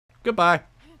Goodbye.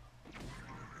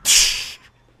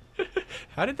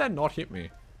 How did that not hit me?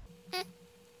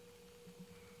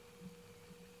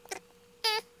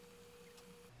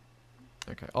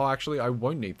 Okay. Oh, actually, I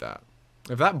won't need that.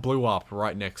 If that blew up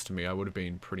right next to me, I would have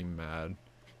been pretty mad.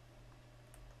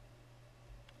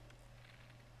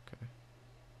 Okay.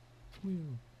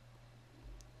 Whew.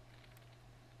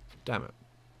 Damn it.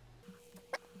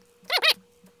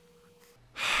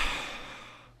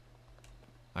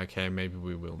 Okay, maybe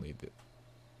we will need it.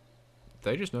 Did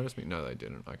they just notice me? No, they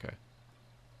didn't. Okay.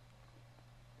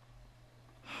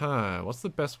 Huh. What's the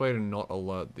best way to not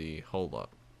alert the... Hold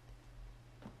up.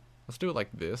 Let's do it like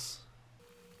this.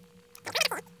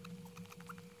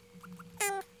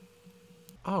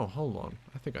 Oh, hold on.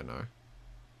 I think I know.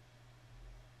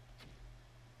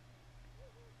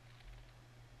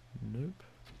 Nope.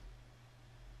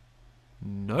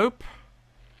 Nope.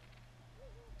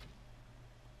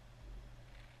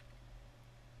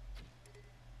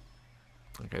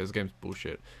 Okay, this game's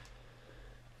bullshit.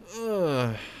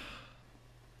 Ugh.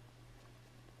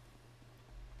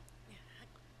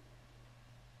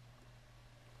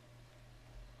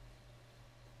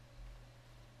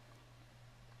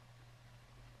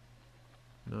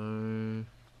 No.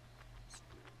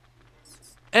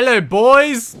 Hello,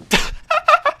 boys!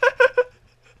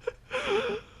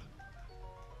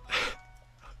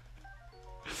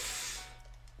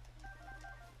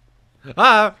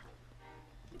 Ah!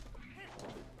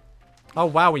 Oh,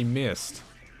 wow, we missed.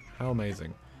 How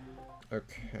amazing.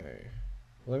 Okay.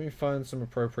 Let me find some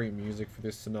appropriate music for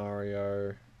this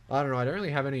scenario. I don't know, I don't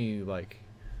really have any, like...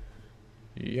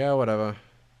 Yeah, whatever.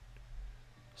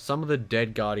 Some of the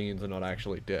dead Guardians are not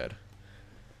actually dead.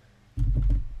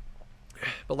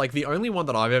 But, like, the only one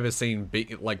that I've ever seen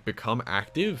become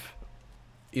active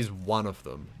is one of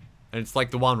them. And it's,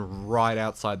 like, the one right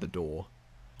outside the door.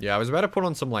 Yeah, I was about to put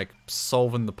on some, like,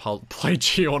 solving the puzzle. Play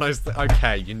Giorno's.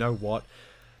 Okay, you know what?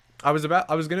 I was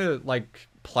gonna, like,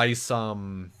 play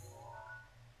some,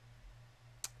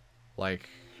 like,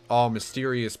 oh,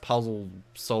 mysterious puzzle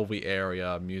solving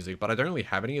area music, but I don't really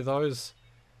have any of those.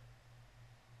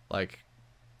 Like,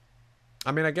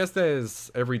 I mean, I guess there's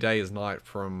Every Day is Night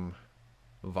from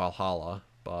Valhalla,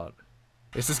 but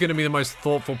this is gonna be the most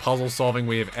thoughtful puzzle solving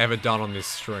we have ever done on this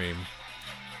stream.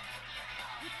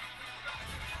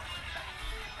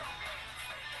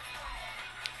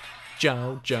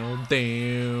 Joe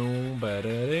down, ba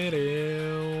da da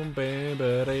down, ba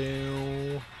ba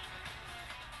down,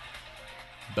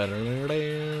 ba da da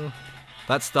down.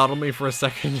 That startled me for a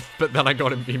second, but then I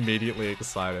got immediately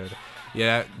excited.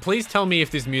 Yeah, please tell me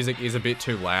if this music is a bit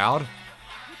too loud.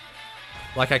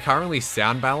 Like, I can't really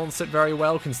sound balance it very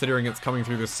well, considering it's coming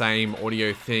through the same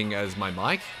audio thing as my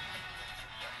mic.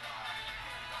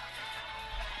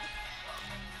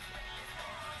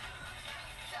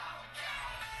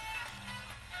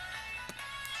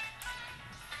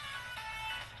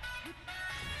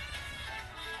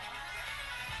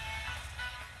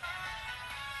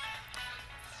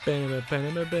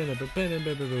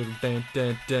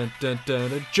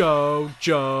 Joe,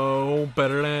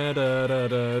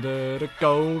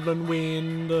 golden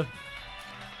wind.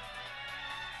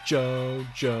 Joe,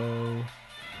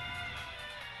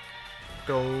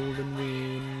 golden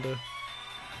wind.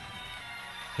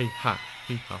 Hey ha,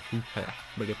 hee ha, hoo ha.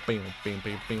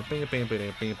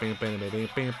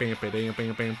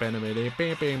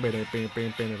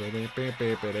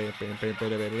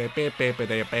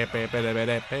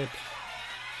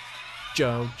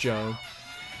 Joe.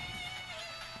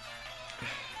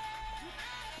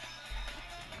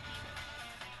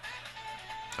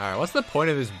 Alright, what's the point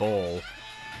of this ball?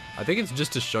 I think it's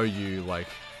just to show you, like,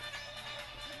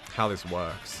 how this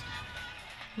works.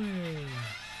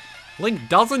 Link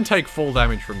doesn't take full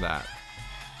damage from that.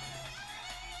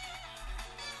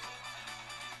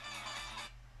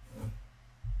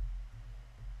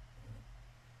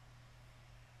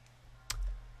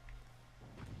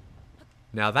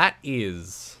 Now that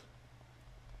is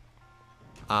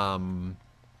dumb.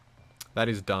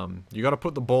 You gotta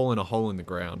put the ball in a hole in the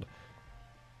ground.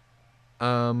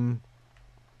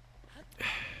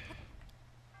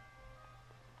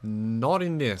 Not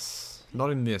in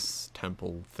this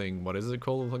temple thing. What is it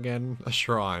called again? A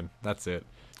shrine. That's it.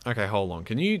 Okay, hold on.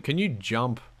 Can you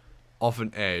jump off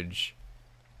an edge?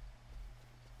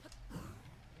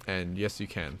 And yes, you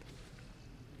can.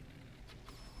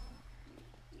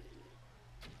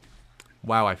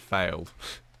 Wow, I failed.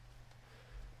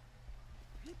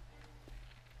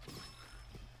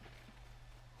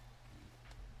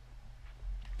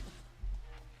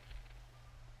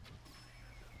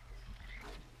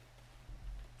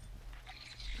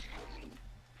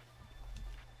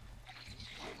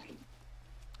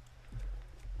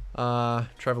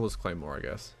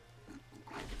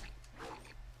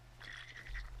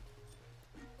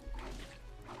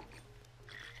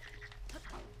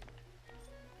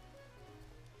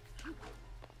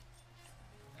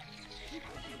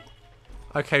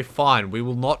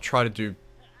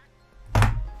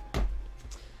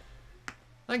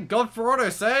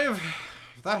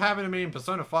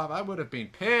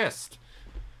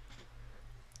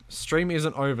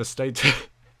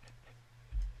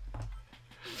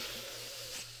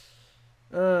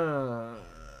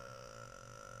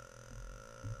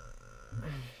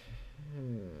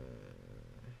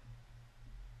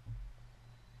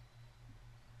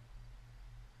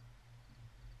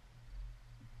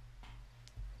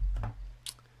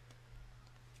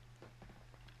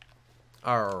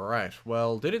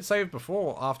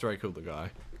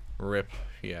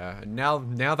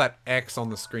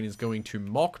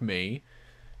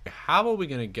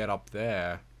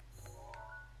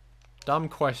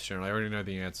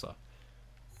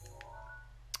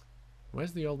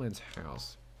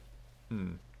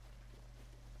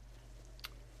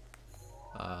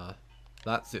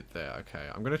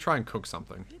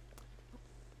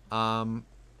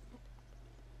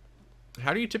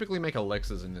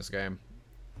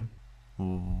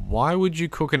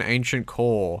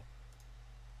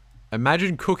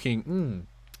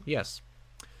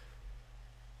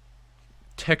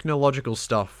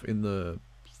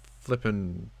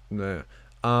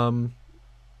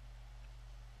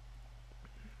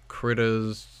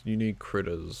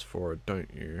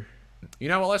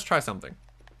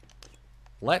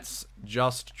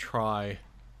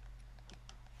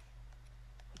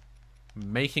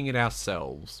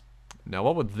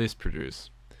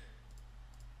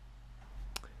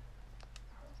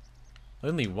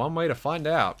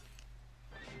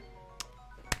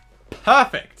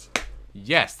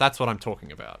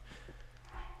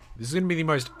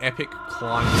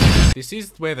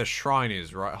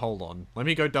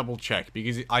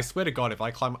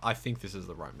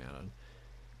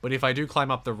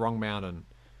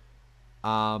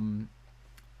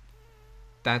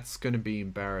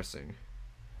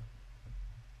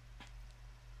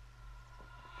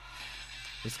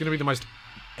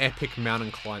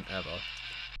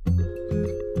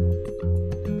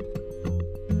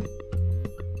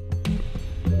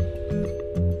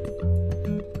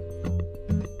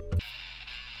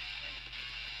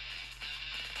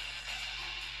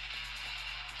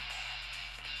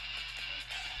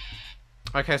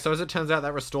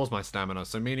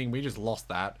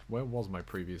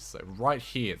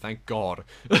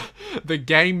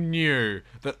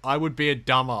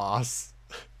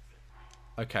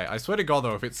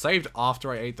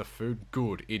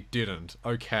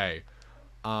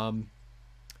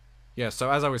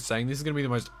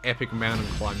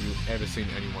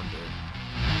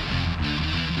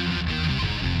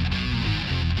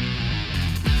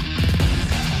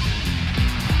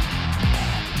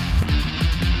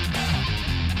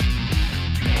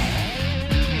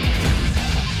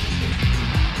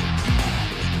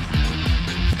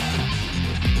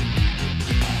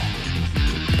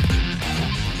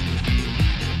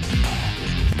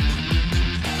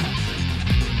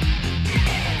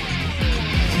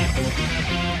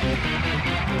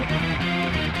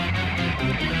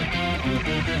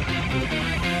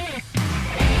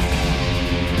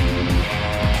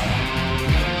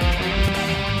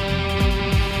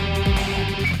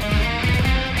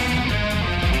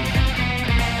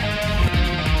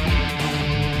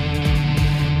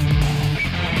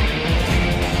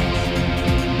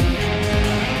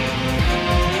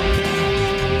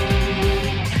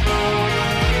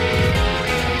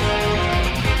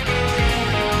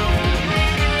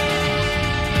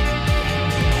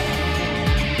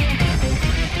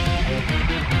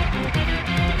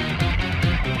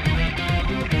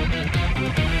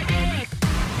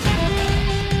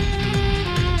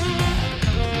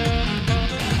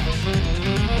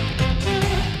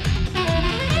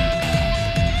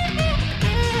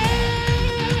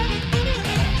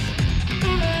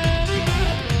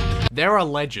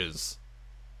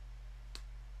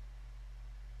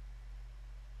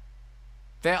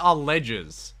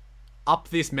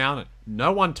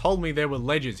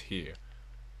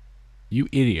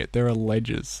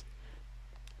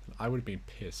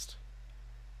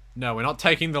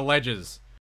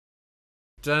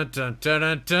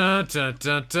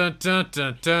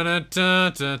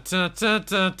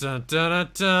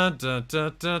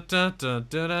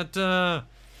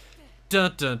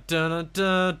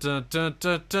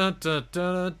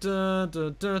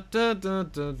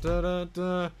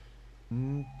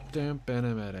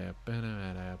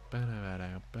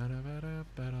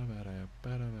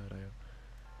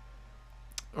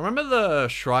 remember the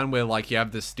shrine where, like, you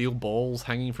have the steel balls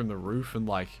hanging from the roof and,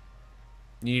 like,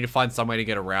 you need to find some way to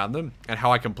get around them? And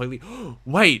how I completely...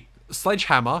 Wait!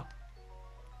 Sledgehammer!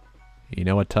 You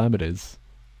know what time it is.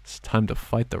 It's time to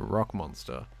fight the rock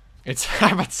monster. It's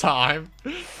hammer time!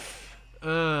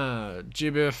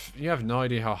 Jibbif, you have no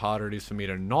idea how hard it is for me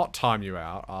to not time you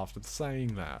out after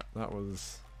saying that. That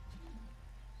was...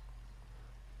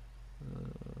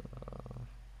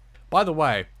 By the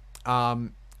way, a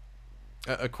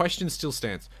question still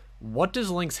stands. What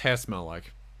does Link's hair smell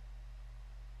like?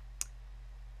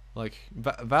 Like,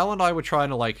 Val and I were trying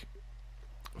to, like,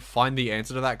 find the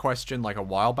answer to that question, like, a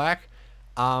while back.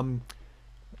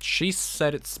 She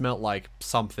said it smelled like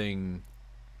something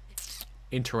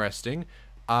interesting.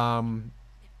 And...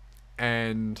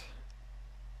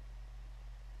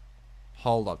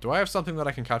 Hold up. Do I have something that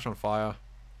I can catch on fire?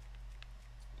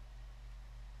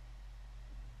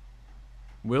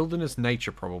 Wilderness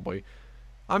nature, probably.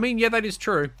 I mean, yeah, that is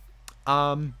true.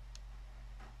 Hold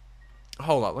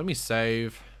up, let me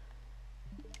save.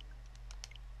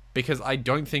 Because I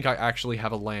don't think I actually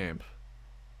have a lamp.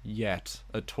 Yet.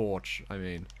 A torch, I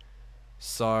mean.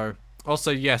 So,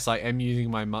 also, yes, I am using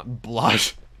my blood.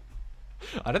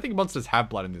 I don't think monsters have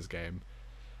blood in this game.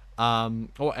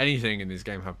 Or anything in this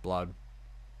game have blood.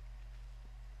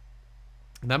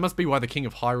 That must be why the King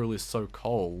of Hyrule is so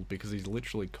cold, because he's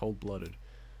literally cold-blooded.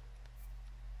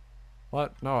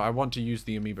 What? No, I want to use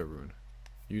the amiibo rune.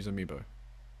 Use amiibo.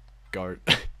 Goat.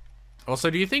 Also,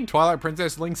 do you think Twilight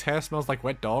Princess Link's hair smells like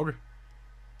wet dog?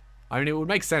 I mean, it would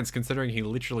make sense considering he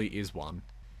literally is one.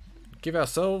 Give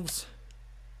ourselves...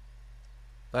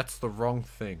 That's the wrong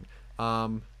thing.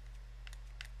 Doggo.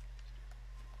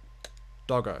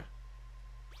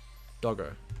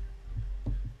 Doggo.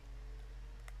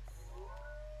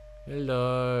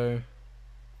 Hello.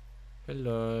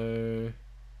 Hello.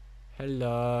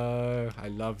 Hello. I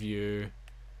love you.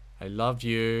 I love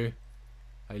you.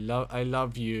 I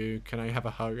love you. Can I have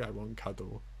a hug? I want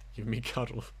cuddle. Give me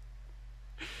cuddle.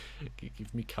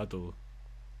 Give me cuddle.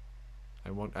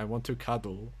 I want to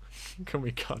cuddle. Can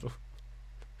we cuddle?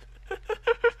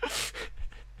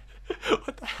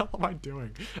 What the hell am I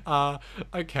doing?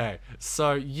 Okay.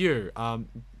 So you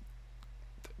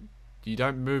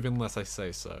don't move unless I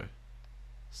say so.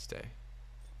 Stay.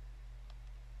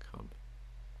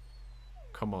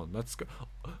 Come on, let's go.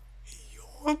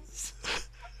 Yawns.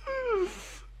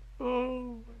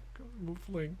 Oh my god, Wolf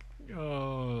Link.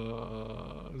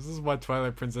 This is why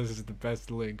Twilight Princess is the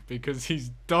best Link, because he's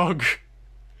dog.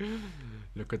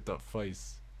 Look at that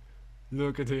face.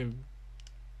 Look at him.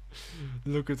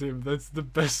 Look at him. That's the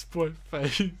best boy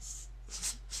face.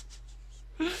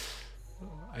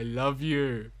 I love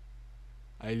you.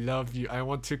 I love you. I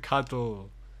want to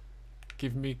cuddle.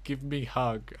 Give me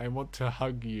hug. I want to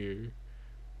hug you.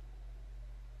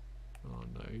 Oh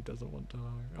no, he doesn't want to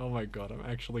hug. Oh my god, I'm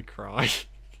actually crying.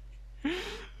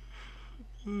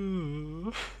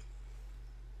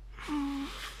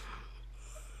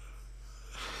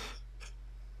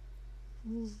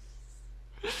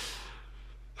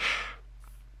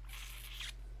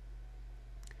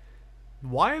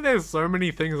 Why are there so many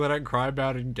things I don't cry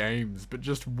about in games, but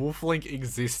just Wolf Link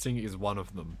existing is one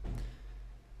of them?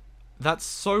 That's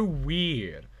so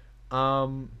weird.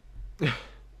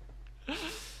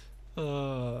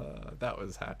 That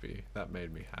was happy. That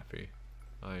made me happy.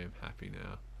 I am happy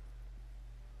now.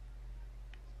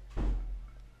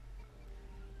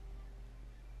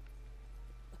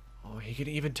 Oh, he can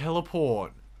even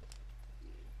teleport.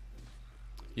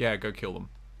 Yeah, go kill them.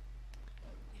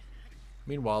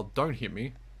 Meanwhile, don't hit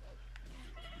me.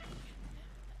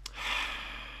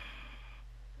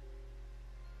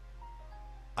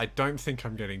 I don't think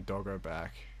I'm getting Doggo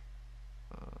back.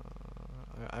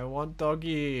 I want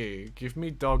Doggy. Give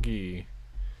me Doggy.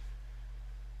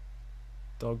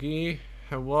 Doggy?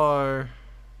 Hello?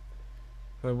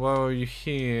 Hello, are you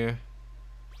here?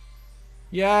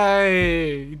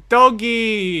 Yay!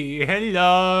 Doggy!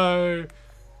 Hello!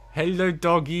 Hello,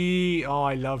 Doggy! Oh,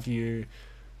 I love you.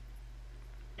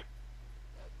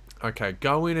 Okay,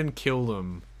 go in and kill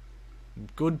them.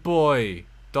 Good boy.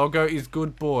 Doggo is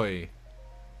good boy.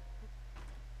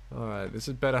 Alright, this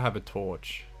had better have a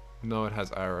torch. No, it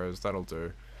has arrows. That'll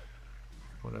do.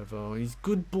 Whatever. He's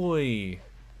good boy.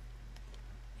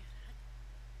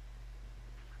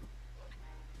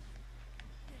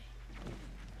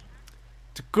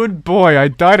 It's a good boy. I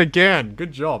died again.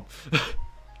 Good job.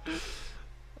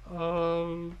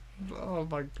 Oh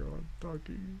my god,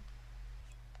 Doggy.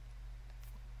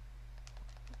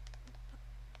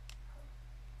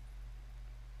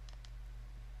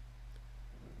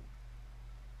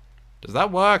 Does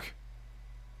that work?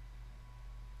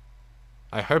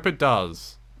 I hope it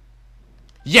does.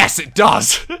 Yes, it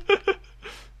does!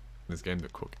 This game to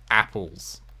cook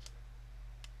apples.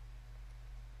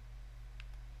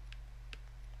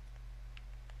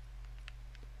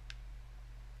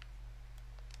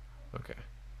 Okay.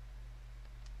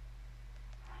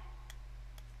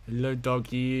 Hello,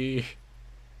 doggy.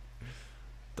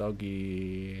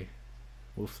 Doggy.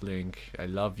 Wolflink, I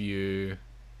love you.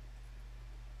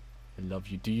 I love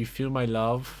you. Do you feel my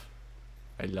love?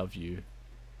 I love you.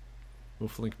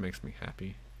 Wolflink makes me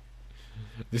happy.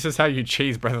 This is how you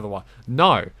cheese Breath of the Wild.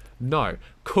 No, no.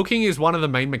 Cooking is one of the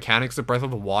main mechanics of Breath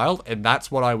of the Wild, and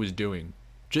that's what I was doing.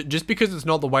 Just because it's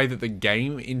not the way that the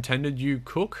game intended you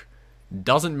cook,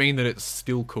 doesn't mean that it's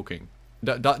still cooking.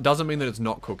 Doesn't mean that it's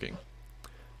not cooking.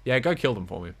 Yeah, go kill them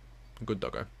for me. Good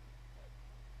doggo.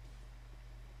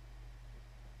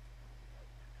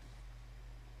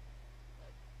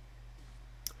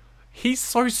 He's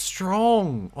so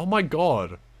strong. Oh my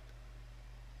god.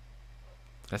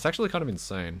 That's actually kind of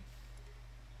insane.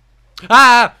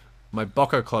 Ah! My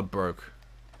Boko Club broke.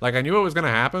 Like, I knew it was going to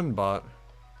happen, but...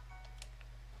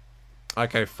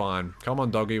 Okay, fine. Come on,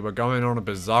 doggy. We're going on a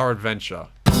bizarre adventure.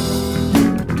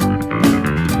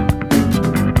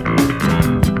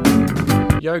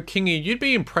 Yo, Kingy, you'd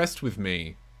be impressed with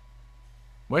me.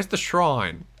 Where's the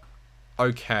shrine?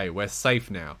 Okay, we're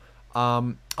safe now.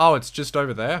 Oh, it's just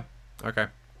over there? Okay.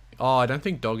 Oh, I don't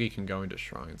think doggy can go into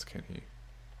shrines, can he?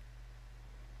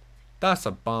 That's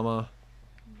a bummer.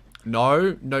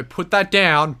 No, no, put that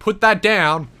down. Put that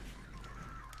down.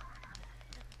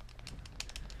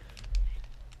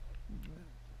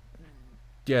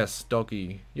 Yes,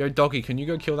 doggy. Yo, doggy, can you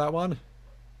go kill that one?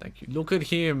 Thank you. Look at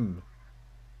him.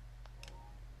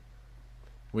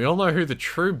 We all know who the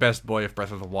true best boy of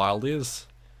Breath of the Wild is.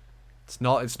 It's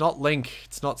not Link.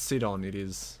 It's not Sidon. It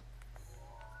is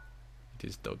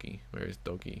doggy. Where is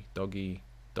doggy? Doggy.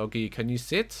 Doggy, can you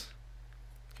sit?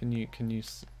 Can you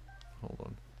hold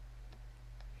on.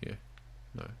 Here.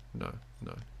 No, no,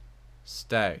 no.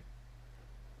 Stay.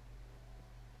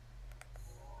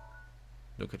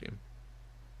 Look at him.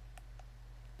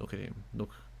 Look at him.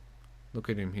 Look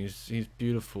at him. He's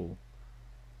beautiful.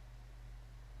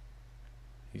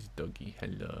 He's doggy.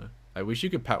 Hello. I wish you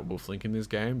could pat Wolflink in this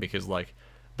game because, like,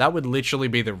 that would literally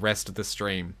be the rest of the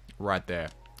stream right there.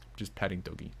 Just patting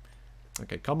doggy.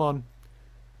 Okay, come on.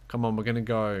 Come on, we're gonna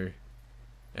go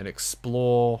and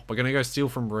explore. We're gonna go steal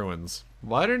from ruins.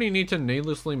 Why don't he need to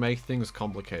needlessly make things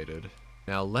complicated?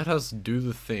 Now let us do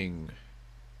the thing.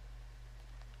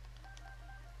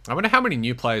 I wonder how many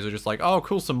new players are just like, oh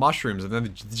cool, some mushrooms, and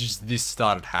then just this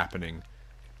started happening.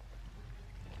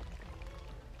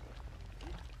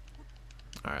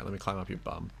 Alright, let me climb up your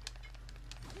bum.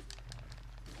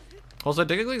 Also,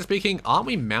 technically speaking, aren't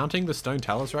we mounting the stone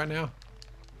talus right now?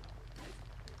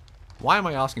 Why am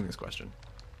I asking this question?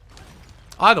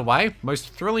 Either way, most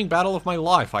thrilling battle of my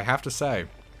life, I have to say.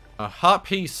 A heart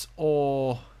piece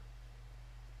or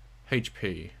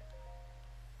HP?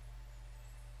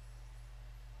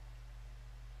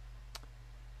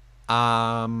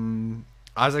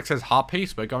 Isaac says heart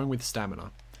piece, we're going with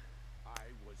stamina. I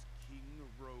was King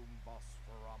Rome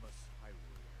Bosphoramus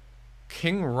Hyrule.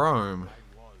 King Rome?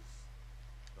 I was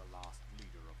the last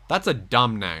leader of That's a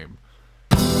dumb name.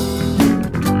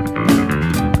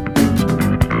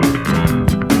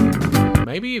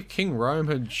 Maybe if King Rome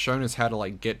had shown us how to,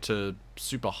 like, get to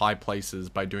super high places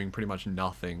by doing pretty much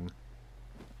nothing.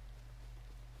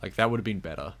 Like, that would have been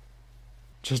better.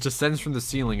 Just descends from the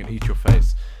ceiling and eats your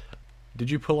face. Did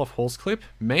you pull off horse clip?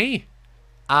 Me?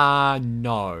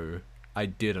 No. I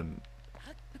didn't.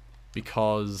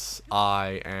 Because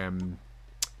I am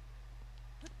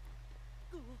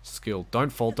skilled.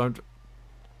 Don't fall, don't...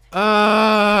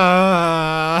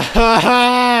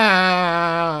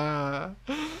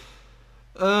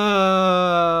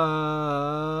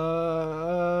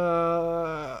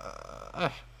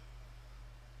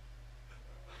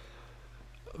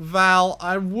 Val,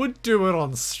 I would do it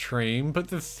on stream, but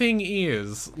the thing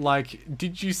is, like,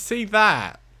 did you see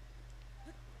that?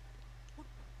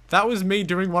 That was me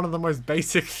doing one of the most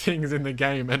basic things in the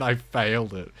game, and I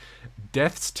failed it.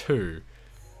 Deaths 2.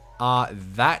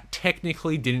 That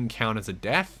technically didn't count as a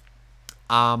death.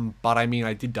 But I mean,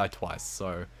 I did die twice,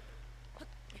 so...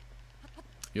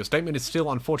 Your statement is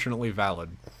still unfortunately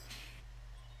valid.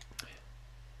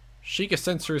 Sheikah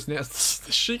sensor is the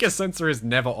Sheikah sensor is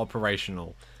never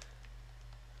operational.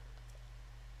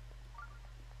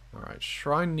 Alright,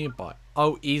 shrine nearby.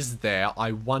 Oh, is there?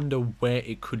 I wonder where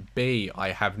it could be.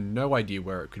 I have no idea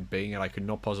where it could be, and I could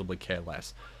not possibly care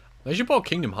less. They should port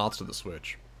Kingdom Hearts to the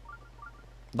Switch.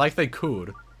 Like, they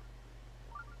could.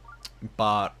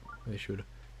 But, they should.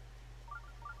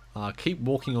 Keep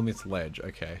walking on this ledge.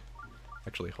 Okay.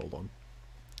 Actually, hold on.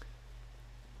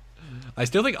 I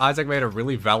still think Isaac made a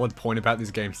really valid point about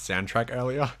this game's soundtrack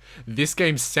earlier. This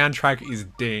game's soundtrack is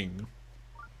ding.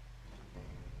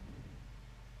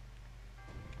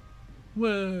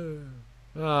 Whoa.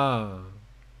 Ah.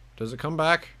 Does it come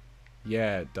back?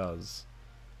 Yeah, it does.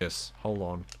 Yes, hold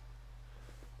on.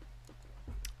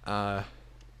 I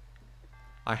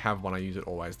have one, I use it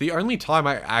always. The only time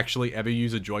I actually ever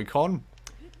use a Joy-Con,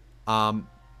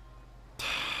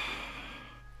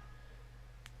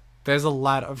 there's a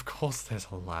ladder. Of course there's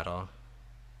a ladder.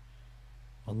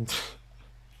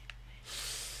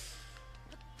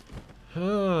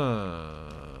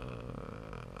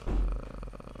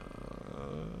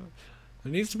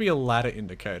 There needs to be a ladder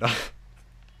indicator.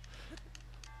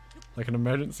 Like an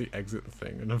emergency exit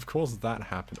thing. And of course that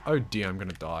happened. Oh dear, I'm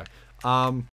gonna die.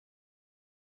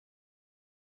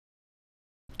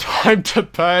 Time to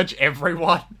purge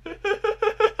everyone.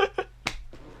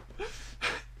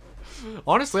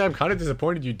 Honestly, I'm kind of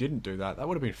disappointed you didn't do that. That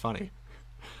would have been funny.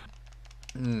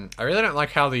 I really don't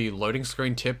like how the loading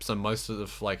screen tips are most of the,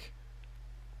 like,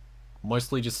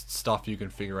 mostly just stuff you can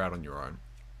figure out on your own.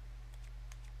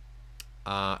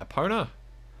 Epona?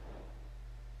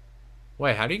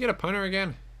 Wait, how do you get Epona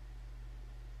again?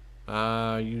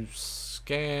 You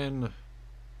scan...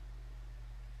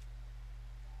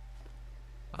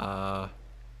 Hold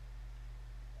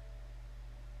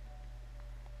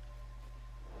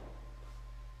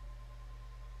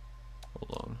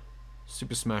on.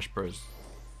 Super Smash Bros.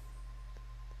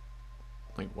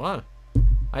 Like, what?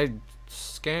 I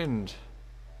scanned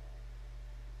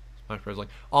Smash Bros. Like,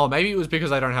 oh, maybe it was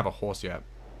because I don't have a horse yet.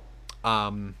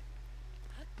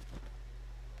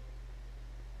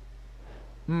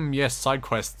 Yes, side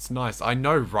quests, nice. I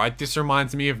know, right? This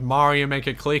reminds me of Mario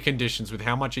Maker Clear Conditions with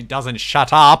how much it doesn't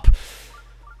shut up.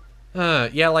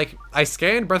 Yeah, like, I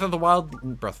scanned Breath of the Wild.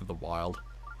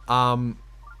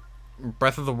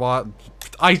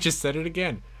 I just said it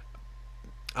again.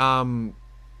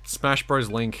 Smash Bros.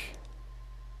 Link.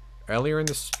 Earlier in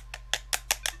this...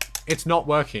 It's not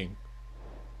working.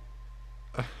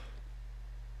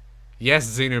 Yes,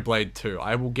 Xenoblade 2.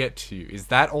 I will get to you. Is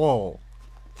that all?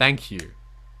 Thank you.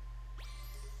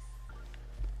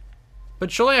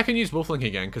 But surely I can use Wolflink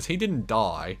again, because he didn't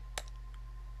die.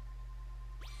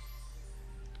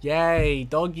 Yay,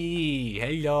 doggy!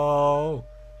 Hello!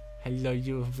 Hello,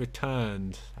 you have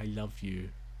returned. I love you,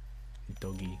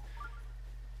 doggy.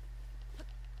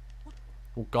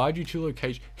 We'll guide you to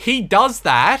location. He does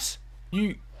that?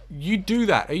 You do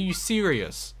that. Are you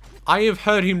serious? I have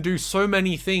heard him do so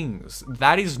many things.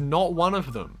 That is not one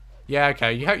of them. Yeah,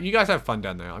 okay. You guys have fun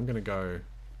down there. I'm gonna go...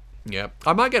 Yep.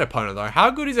 I might get Epona though.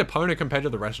 How good is Epona compared to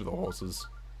the rest of the horses?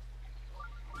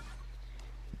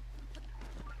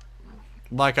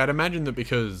 Like, I'd imagine that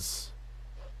because...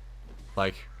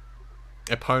 Like...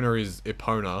 Epona is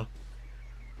Epona.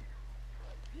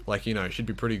 Like, you know, should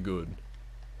be pretty good.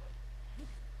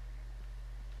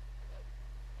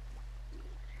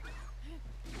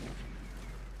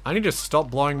 I need to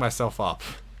stop blowing myself up.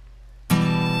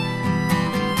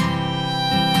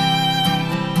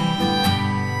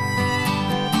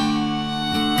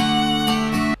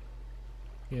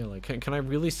 Yeah, like, can I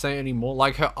really say any more?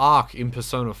 Like, her arc in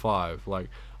Persona 5, like,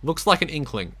 looks like an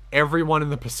Inkling. Everyone in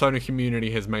the Persona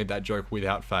community has made that joke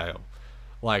without fail.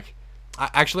 Like,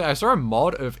 actually, I saw a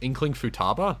mod of Inkling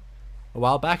Futaba a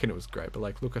while back, and it was great, but,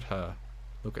 like, look at her.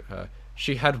 Look at her.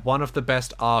 She had one of the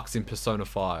best arcs in Persona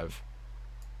 5.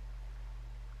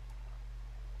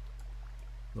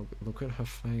 Look at her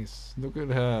face. Look at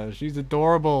her. She's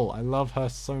adorable. I love her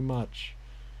so much.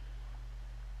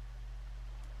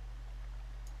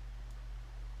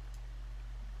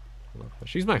 I love her.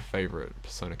 She's my favorite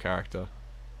Persona character.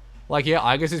 Like, yeah,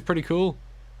 Aigis is pretty cool,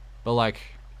 but like,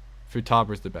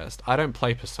 Futaba is the best. I don't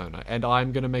play Persona, and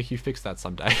I'm gonna make you fix that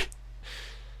someday.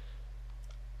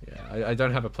 Yeah, I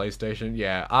don't have a PlayStation.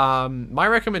 Yeah. My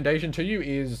recommendation to you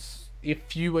is,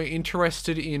 if you are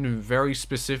interested in very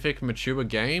specific, mature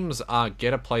games,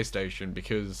 get a PlayStation,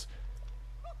 because,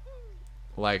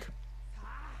 like,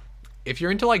 if you're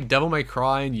into, like, Devil May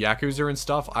Cry and Yakuza and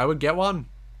stuff, I would get one.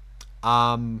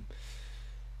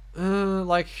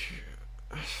 Like,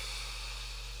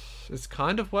 it's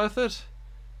kind of worth it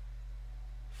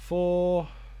for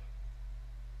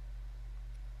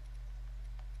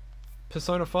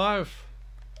Persona 5.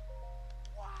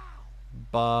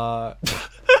 But...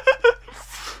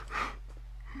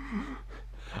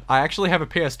 I actually have a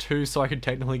PS2, so I could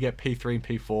technically get P3 and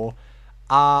P4.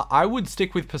 I would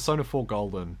stick with Persona 4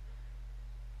 Golden.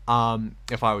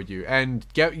 If I were you. And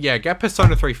get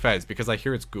Persona 3 Fez, because I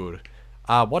hear it's good.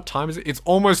 What time is it? It's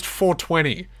almost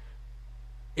 4:20.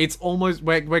 It's almost,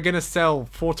 we're gonna sell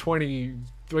 420,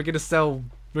 we're gonna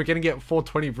get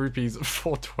 420 rupees at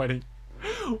 420.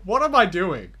 What am I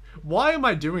doing? Why am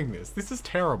I doing this? This is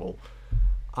terrible.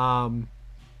 I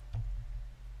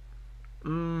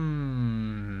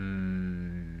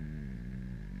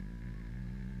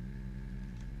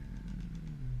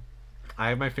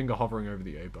have my finger hovering over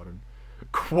the A button.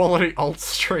 Quality alt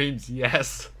streams,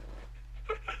 yes.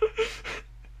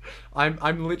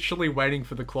 I'm literally waiting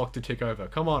for the clock to tick over.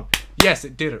 Come on. Yes,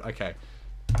 it did it. Okay.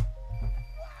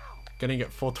 Gonna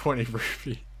get 420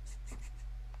 rupees.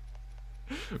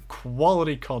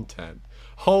 Quality content.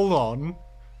 Hold on.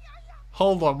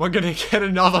 Hold on, we're gonna get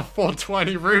another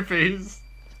 420 rupees.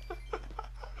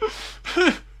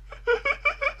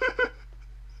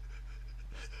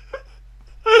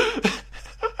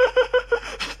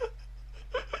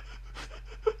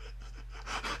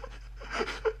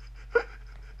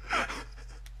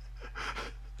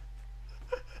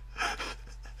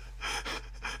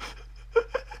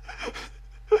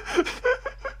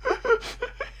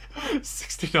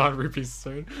 69 rupees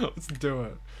soon. Let's do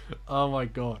it. Oh my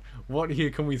god. What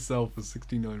here can we sell for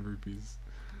 69 rupees?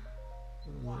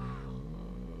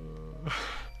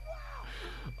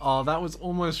 Oh, that was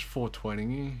almost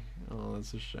 420. Oh,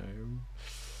 that's a shame.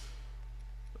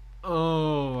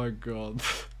 Oh my god.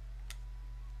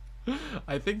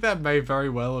 I think that may very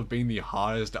well have been the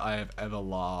hardest I have ever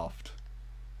laughed.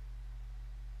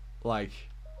 Like,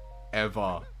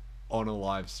 ever on a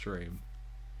live stream.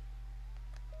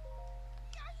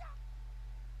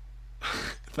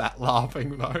 That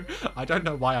laughing though. I don't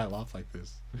know why I laugh like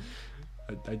this.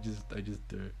 I just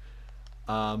do.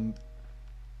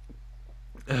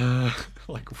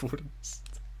 Like what?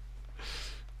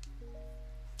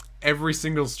 Every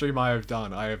single stream I have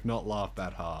done, I have not laughed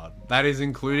that hard. That is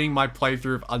including my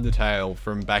playthrough of Undertale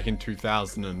from back in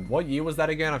 2000 and what year was that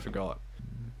again? I forgot.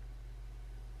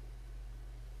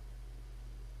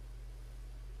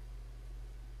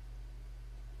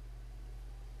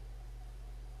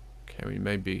 Okay, we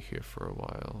may be here for a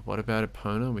while. What about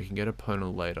Epona? We can get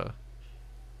Epona later.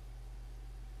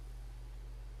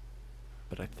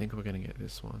 But I think we're gonna get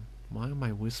this one. Why am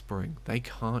I whispering? They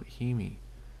can't hear me.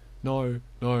 No,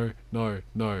 no, no,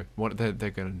 no. What? They're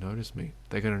gonna notice me.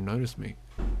 They're gonna notice me.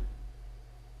 Oh,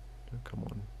 come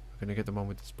on. We're gonna get the one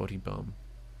with the spotty bum.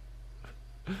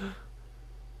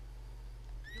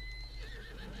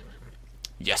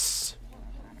 Yes!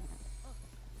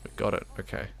 We got it.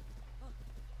 Okay.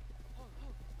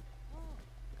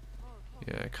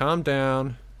 Yeah, calm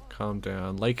down. Calm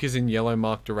down. Lake is in yellow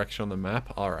marked direction on the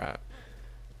map. Alright.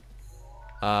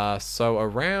 So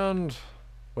around...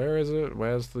 Where is it?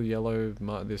 Where's the yellow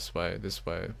mark? This way, this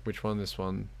way. Which one? This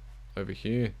one? Over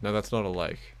here? No, that's not a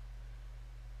lake.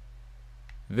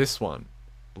 This one.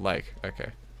 Lake.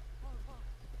 Okay.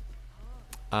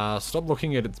 Stop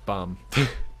looking at its bum.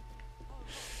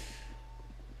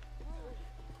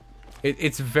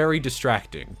 It's very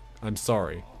distracting. I'm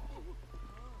sorry.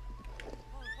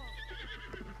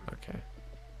 Okay.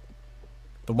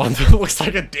 The one that looks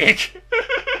like a dick.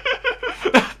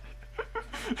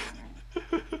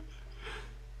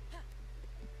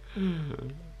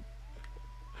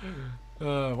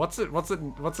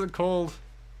 What's it called?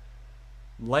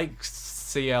 Lake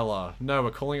Ciela. No,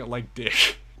 we're calling it Lake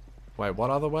Dick. Wait, what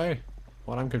other way?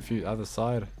 What? I'm confused. Other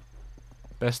side.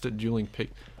 Best at dueling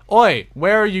pick. Oi!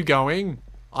 Where are you going?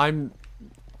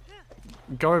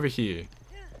 Go over here.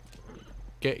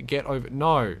 Get over.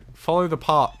 No. Follow the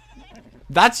path.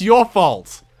 That's your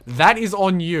fault. That is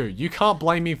on you. You can't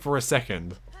blame me for a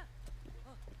second.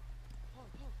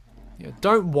 Yeah,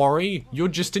 don't worry. You're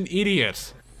just an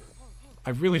idiot. I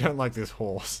really don't like this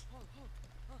horse.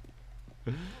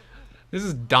 This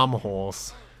is dumb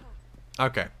horse.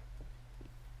 Okay.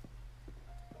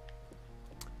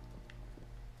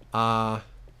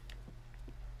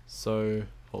 So,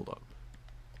 hold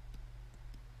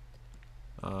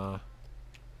up.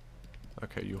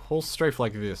 Okay, you horse strafe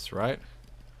like this, right?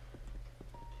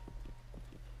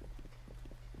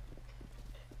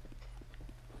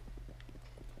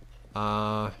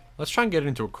 Let's try and get it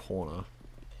into a corner.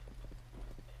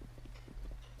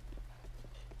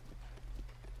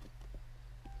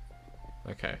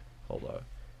 Okay, hold on.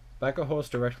 Back a horse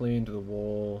directly into the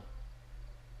wall.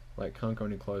 Like, can't go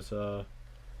any closer.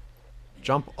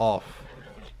 Jump off.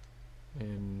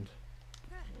 And...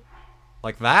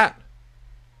 like that?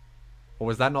 Or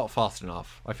was that not fast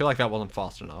enough? I feel like that wasn't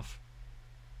fast enough.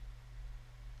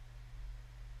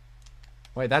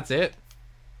 Wait, that's it?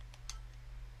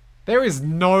 There is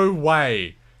no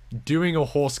way doing a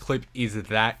horse clip is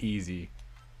that easy.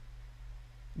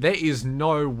 There is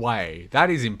no way. That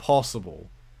is impossible.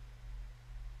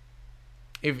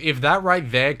 If that right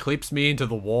there clips me into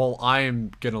the wall, I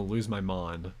am gonna lose my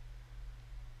mind.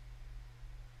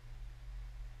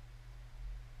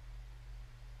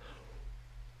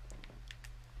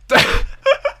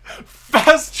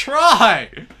 First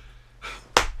try!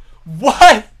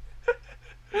 What?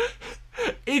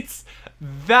 It's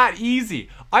that easy.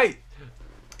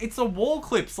 It's a wall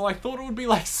clip, so I thought it would be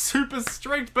like super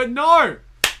strict, but no!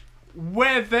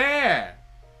 We're there!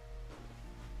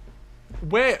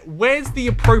 Where's the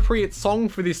appropriate song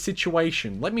for this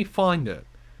situation? Let me find it.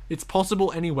 It's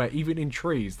possible anywhere, even in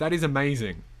trees. That is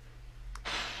amazing.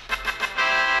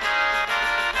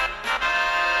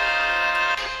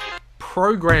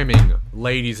 Programming,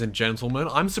 ladies and gentlemen.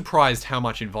 I'm surprised how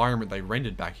much environment they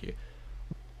rendered back here.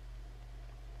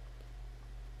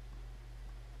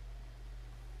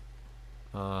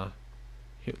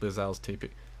 Hitler's Al's TP.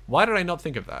 Why did I not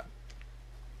think of that?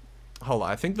 Hold on,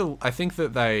 I think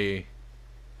that they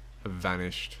have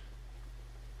vanished.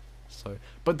 So,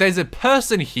 but there's a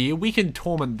person here. We can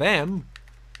torment them.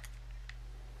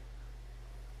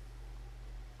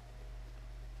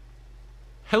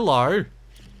 Hello.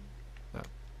 No.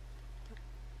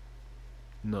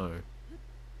 No.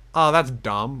 Oh, that's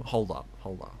dumb. Hold up.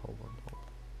 Hold up. Hold on. Hold on.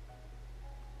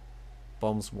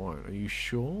 Bombs won't. Are you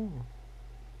sure?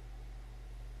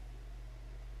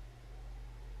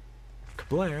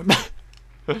 Kablam.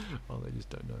 Oh, they just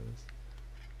don't notice.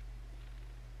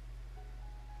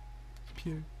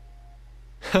 Pew.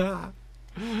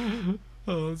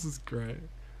 Oh, this is great.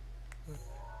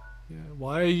 Yeah,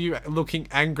 why are you looking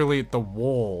angrily at the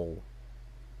wall?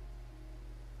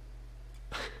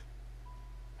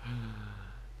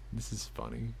 This is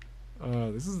funny.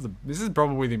 This is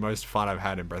probably the most fun I've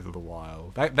had in Breath of the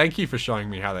Wild. Thank you for showing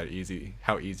me how easy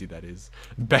that is.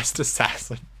 Best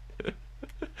assassin.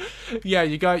 Yeah,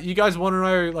 you guys want to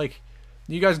know, like,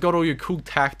 you guys got all your cool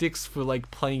tactics for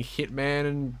like playing Hitman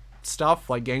and stuff,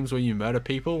 like games where you murder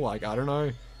people, like, I don't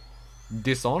know,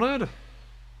 Dishonored?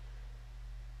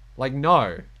 Like,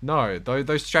 no,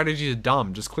 those strategies are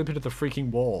dumb. Just clip it to the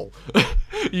freaking wall.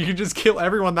 You can just kill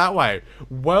everyone that way.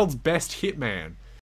 World's best Hitman.